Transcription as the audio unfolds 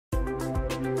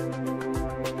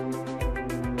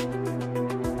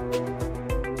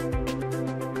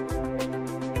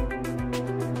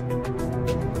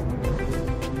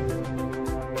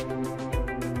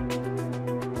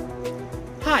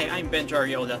Benj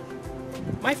Arriola.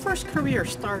 My first career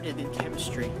started in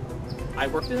chemistry. I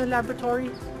worked in a laboratory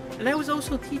and I was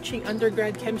also teaching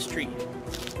undergrad chemistry.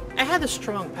 I had a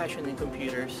strong passion in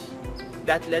computers.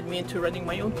 That led me into running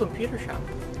my own computer shop.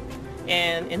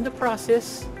 And in the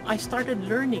process, I started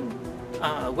learning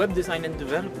web design and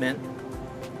development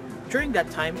during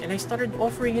that time, and I started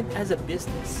offering it as a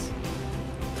business.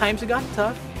 Times got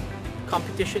tough,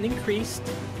 competition increased.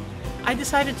 I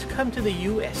decided to come to the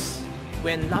US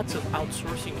when lots of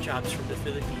outsourcing jobs from the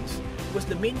Philippines was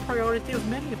the main priority of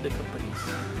many of the companies.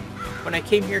 When I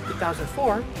came here in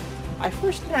 2004, I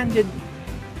first landed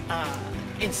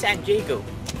in San Diego,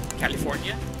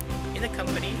 California, in a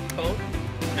company called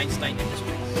Einstein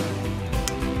Industries.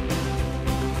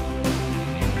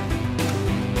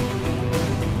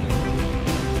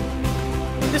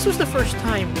 This was the first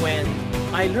time when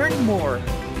I learned more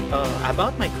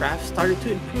about my craft, started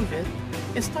to improve it,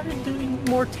 and started doing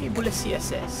more tableless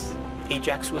CSS.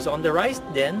 Ajax was on the rise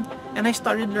then, and I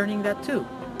started learning that too.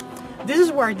 This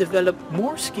is where I developed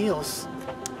more skills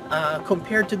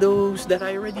compared to those that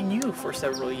I already knew for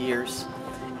several years.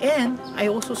 And I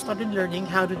also started learning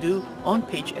how to do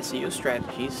on-page SEO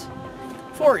strategies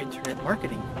for internet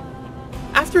marketing.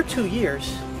 After 2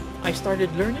 years, I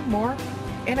started learning more,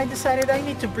 and I decided I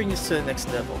need to bring this to the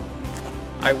next level.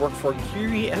 I work for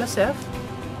Curie LSF,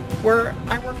 where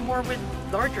I work more with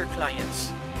larger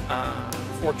clients,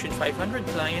 Fortune 500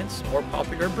 clients, more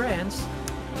popular brands,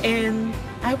 and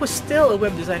I was still a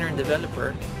web designer and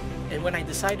developer. And when I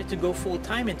decided to go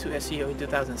full-time into SEO in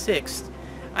 2006,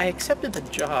 I accepted a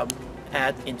job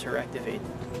at Interactivate,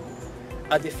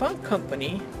 a defunct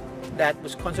company that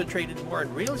was concentrated more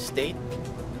on real estate.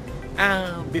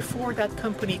 Before that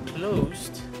company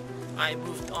closed, I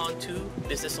moved on to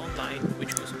Business Online,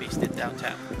 which was based in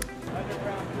downtown.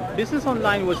 Business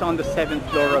Online was on the 7th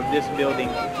floor of this building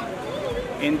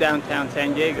in downtown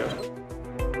San Diego.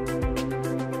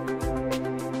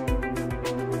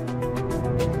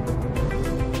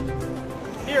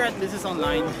 Here at Business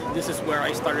Online, this is where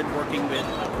I started working with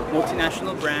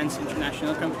multinational brands,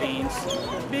 international campaigns,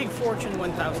 big Fortune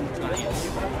 1000 clients.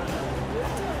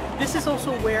 This is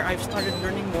also where I've started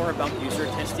learning more about user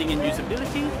testing and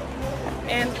usability,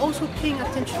 and also paying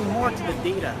attention more to the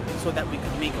data so that we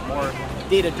could make a more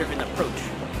data-driven approach.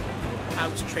 I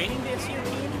was training the SEO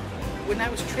team. When I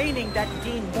was training, that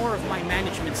gained more of my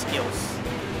management skills.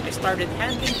 I started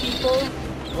handling people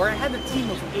where I had a team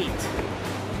of 8.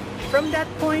 From that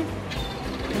point,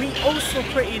 we also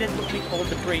created what we call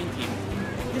the brain team.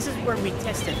 This is where we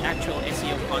tested actual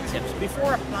SEO concepts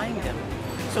before applying them.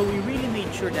 So we really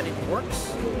made sure that it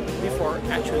works before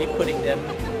actually putting them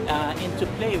into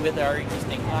play with our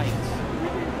existing clients.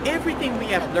 Everything we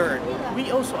have learned,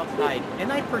 we also applied,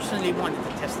 and I personally wanted to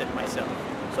test it myself.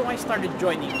 So I started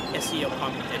joining SEO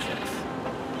competitions.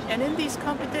 And in these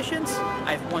competitions,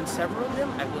 I've won several of them.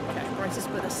 I've won cash prizes,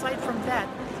 but aside from that,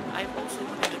 I've also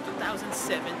won the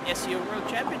 2007 SEO World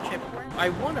Championship. I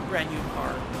won a brand new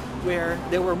car where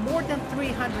there were more than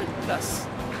 300 plus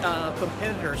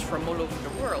competitors from all over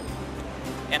the world,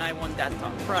 and I won that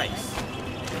top prize.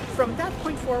 From that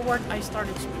point forward, I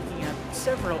started speaking at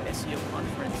several SEO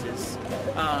conferences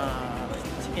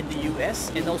in the US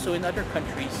and also in other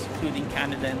countries, including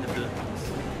Canada and the Philippines.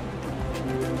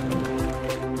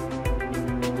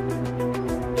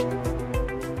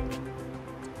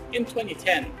 In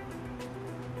 2010,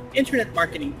 Internet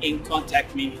Marketing Inc.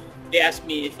 contacted me. They asked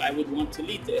me if I would want to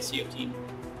lead the SEO team.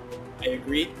 I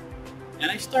agreed, and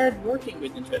I started working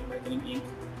with Internet Marketing Inc.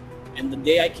 And the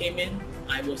day I came in,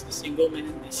 I was the single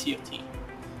man SEO team.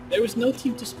 There was no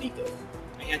team to speak of.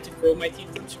 I had to grow my team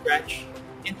from scratch,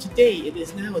 and today it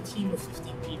is now a team of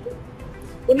 15 people.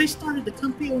 When I started, the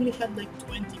company only had like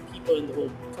 20 people in the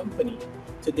whole company.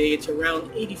 Today it's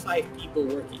around 85 people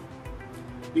working.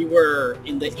 We were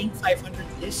in the Inc. 500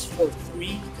 list for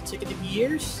 3 consecutive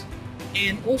years,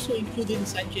 and also included in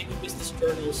San Diego Business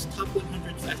Journal's top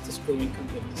 100 fastest growing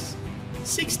companies.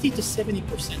 60 to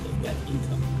 70% of that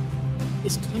income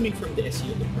is coming from the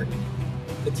SEO department,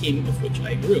 the team of which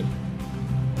I grew.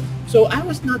 So I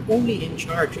was not only in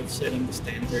charge of setting the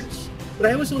standards, but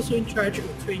I was also in charge of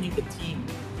training the team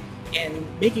and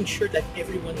making sure that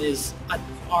everyone is at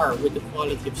par with the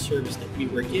quality of service that we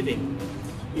were giving.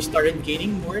 We started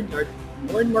gaining more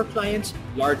and more clients,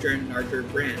 larger and larger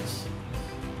brands.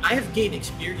 I have gained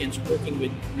experience working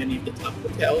with many of the top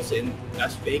hotels in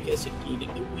Las Vegas,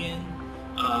 including the Wynn,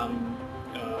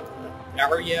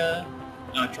 Aria,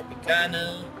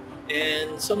 Tropicana,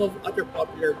 and some of other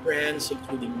popular brands,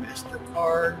 including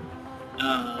MasterCard,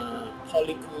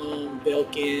 Polycom,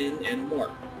 Belkin, and more.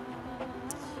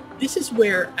 This is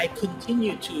where I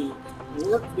continue to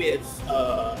work with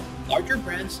larger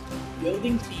brands,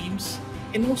 building teams,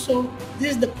 and also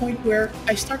this is the point where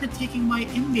I started taking my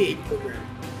MBA program.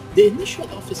 The initial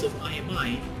office of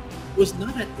IMI was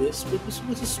not at this, but this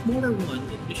was a smaller one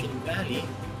in Mission Valley,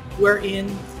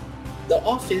 wherein the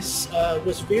office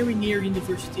was very near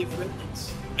University of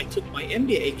Redlands. I took my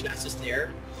MBA classes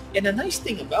there, and the nice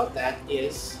thing about that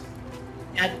is,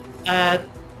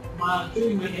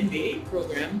 during my MBA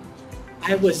program,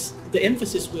 the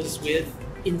emphasis was with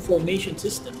information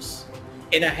systems,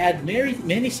 and I had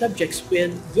many subjects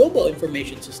with global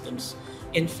information systems.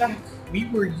 In fact, we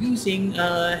were using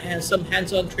some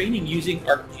hands-on training using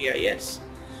ArcGIS,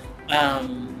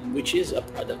 which is a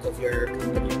product of your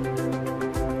company.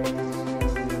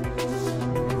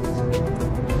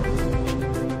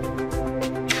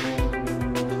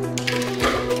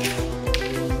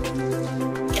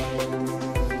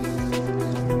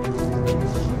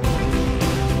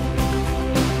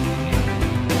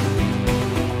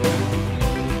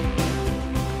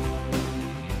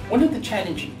 One of the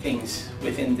challenging things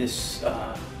within this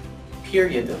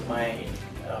period of my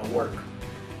work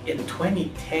in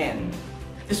 2010,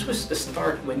 this was the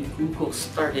start when Google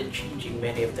started changing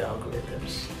many of the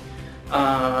algorithms.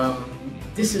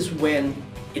 This is when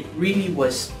it really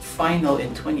was final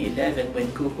in 2011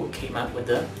 when Google came out with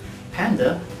the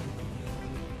Panda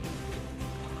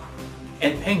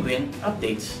and Penguin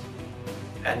updates.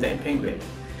 Panda and Penguin.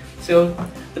 So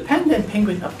the Panda and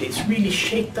Penguin updates really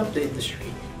shaked up the industry.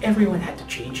 Everyone had to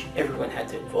change, everyone had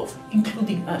to evolve,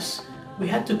 including us. We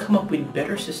had to come up with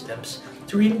better systems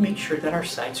to really make sure that our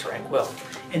sites rank well.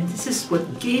 And this is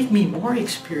what gave me more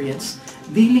experience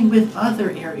dealing with other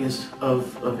areas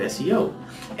of SEO.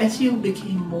 SEO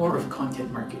became more of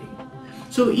content marketing.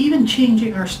 So even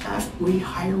changing our staff,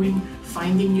 rehiring,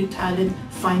 finding new talent,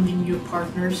 finding new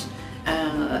partners,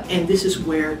 and this is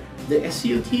where the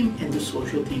SEO team and the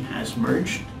social team has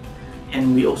merged.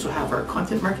 And we also have our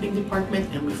content marketing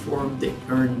department, and we formed the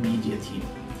earned media team.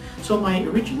 So my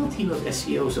original team of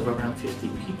SEOs of around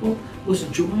 15 people was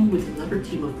joined with another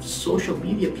team of social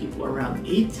media people around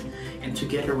 8, and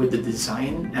together with the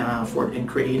design and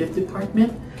creative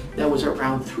department, that was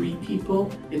around 3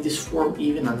 people, and this formed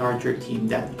even a larger team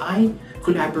that I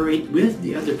collaborate with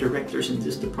the other directors in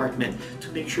this department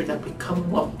to make sure that we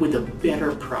come up with a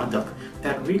better product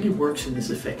that really works and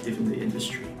is effective in the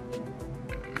industry.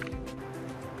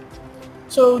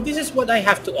 So this is what I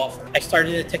have to offer. I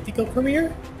started a technical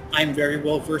career. I'm very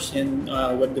well versed in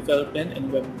web development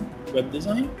and web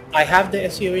design. I have the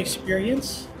SEO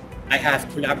experience. I have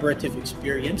collaborative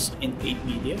experience in paid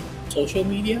media, social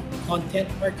media, content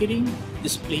marketing,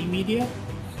 display media,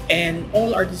 and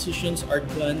all our decisions are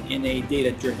done in a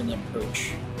data-driven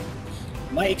approach.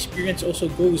 My experience also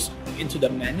goes into the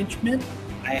management.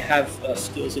 I have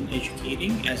skills in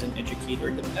educating as an educator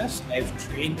in the past. I've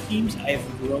trained teams, I've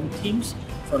grown teams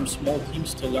from small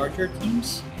teams to larger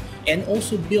teams, and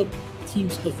also built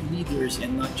teams of leaders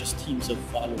and not just teams of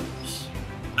followers.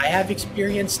 I have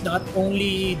experience not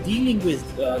only dealing with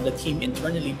the team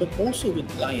internally, but also with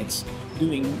clients,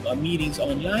 doing meetings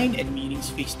online and meetings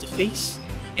face-to-face.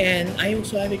 And I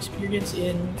also have experience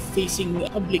in facing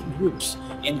public groups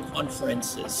and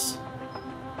conferences.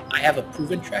 I have a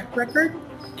proven track record.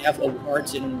 I have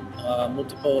awards in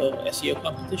multiple SEO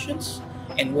competitions,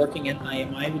 and working at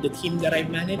IMI with the team that I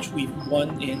manage, we've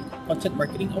won in content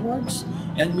marketing awards,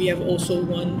 and we have also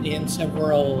won in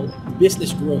several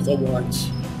business growth awards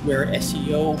where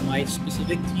SEO, my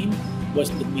specific team,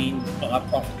 was the main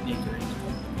profit maker in the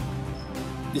company.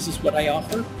 This is what I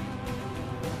offer.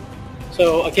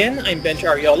 So again, I'm Benj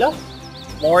Arriola.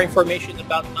 More information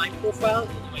about my profile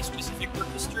and my specific work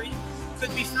history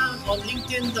could be found on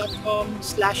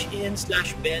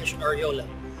linkedin.com/in/Benj Arriola.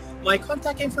 My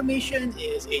contact information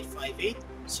is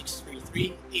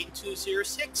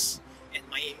 858-633-8206, and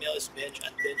my email is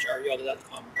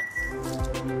benj@benjariola.com.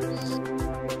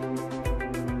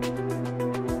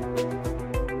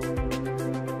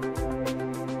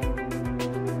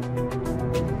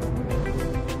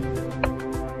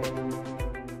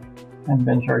 I'm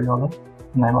Benj Arriola,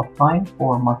 and I'm applying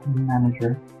for Marketing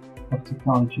Manager of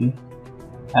Technology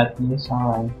at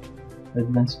ESRI,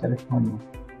 Redlands, California,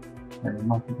 for the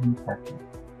marketing department.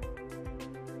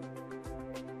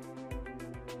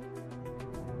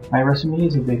 My resume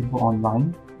is available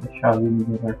online. I shall you need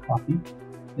another copy.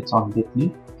 It's on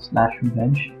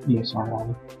bit.ly/Benj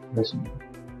ESRI resume.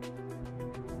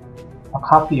 A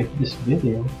copy of this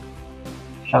video,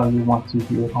 shall you want to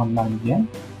view it online again?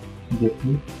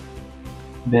 bit.ly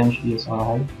Benj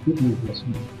ESRI video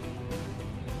resume.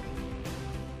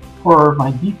 For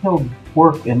my detailed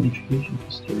work and education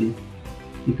history,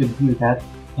 you could view that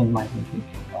in my LinkedIn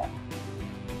profile.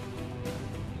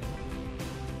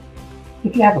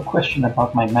 If you have a question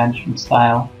about my management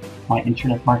style, my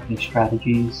internet marketing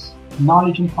strategies,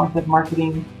 knowledge in content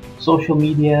marketing, social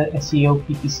media, SEO,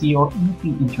 PPC, or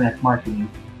anything internet marketing,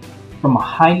 from a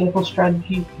high-level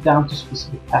strategy down to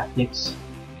specific tactics,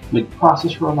 with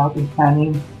process rollout and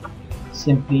planning,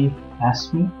 simply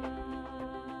ask me,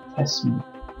 test me.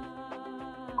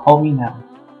 Call me now.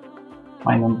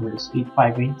 My number is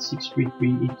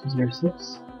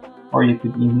 858-633-8206, or you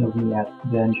could email me at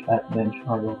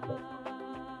benj@benjariola.com.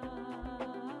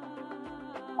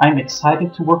 I'm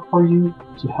excited to work for you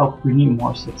to help bring you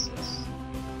more success.